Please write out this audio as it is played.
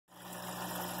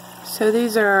So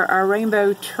these are our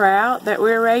rainbow trout that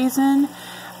we're raising.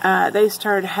 They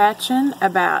started hatching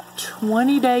about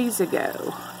 20 days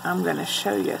ago. I'm going to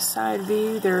show you a side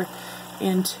view. They're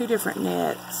in 2 different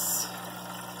nets.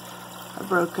 I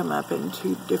broke them up in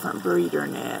 2 different breeder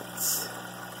nets.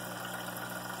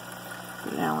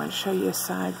 But now I want to show you a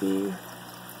side view.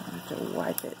 I have to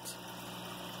wipe it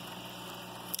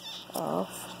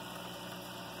off.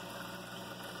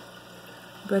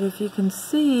 But if you can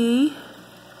see,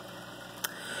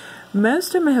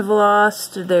 most of them have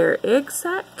lost their egg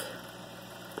sac,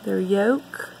 their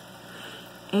yolk,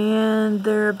 and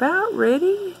they're about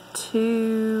ready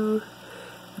to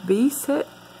be set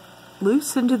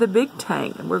loose into the big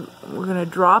tank. And we're going to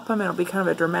drop them. It'll be kind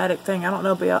of a dramatic thing. I don't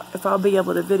know if I'll be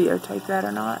able to videotape that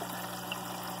or not.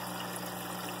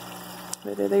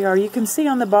 But there they are. You can see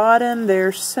on the bottom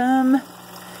there's some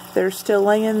that are still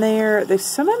laying there.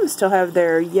 Some of them still have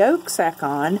their yolk sac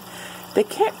on. They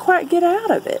can't quite get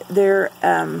out of it. There's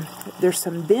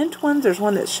some bent ones. There's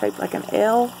one that's shaped like an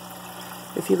L,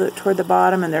 if you look toward the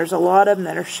bottom, and there's a lot of them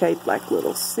that are shaped like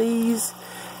little C's.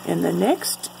 In the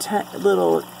next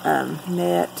little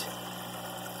net,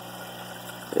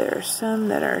 there are some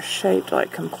that are shaped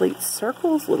like complete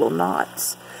circles, little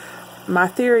knots. My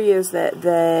theory is that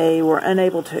they were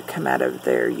unable to come out of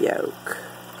their yolk,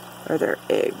 or their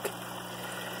egg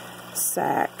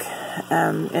sac,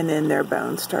 and then their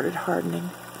bones started hardening.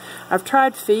 I've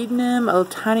tried feeding them a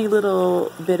tiny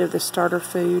little bit of the starter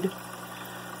food.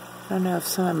 I don't know if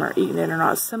some of them are eating it or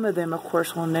not. Some of them, of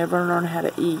course, will never learn how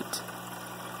to eat.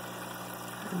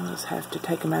 We'll just have to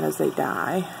take them out as they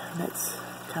die. That's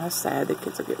kind of sad. The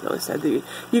kids will get really sad. You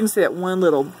can see that one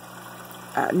little,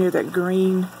 near that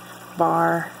green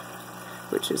bar,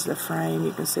 which is the frame.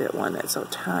 You can see that one that's so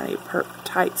tiny,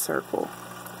 tight circle.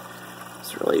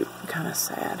 It's really kind of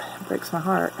sad. It breaks my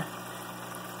heart.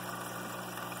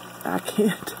 I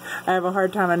can't. I have a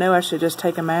hard time. I know I should just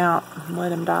take them out and let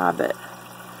them die, but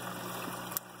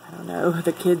I don't know.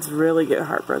 The kids really get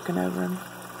heartbroken over them.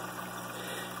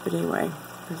 But anyway,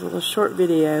 there's a little short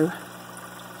video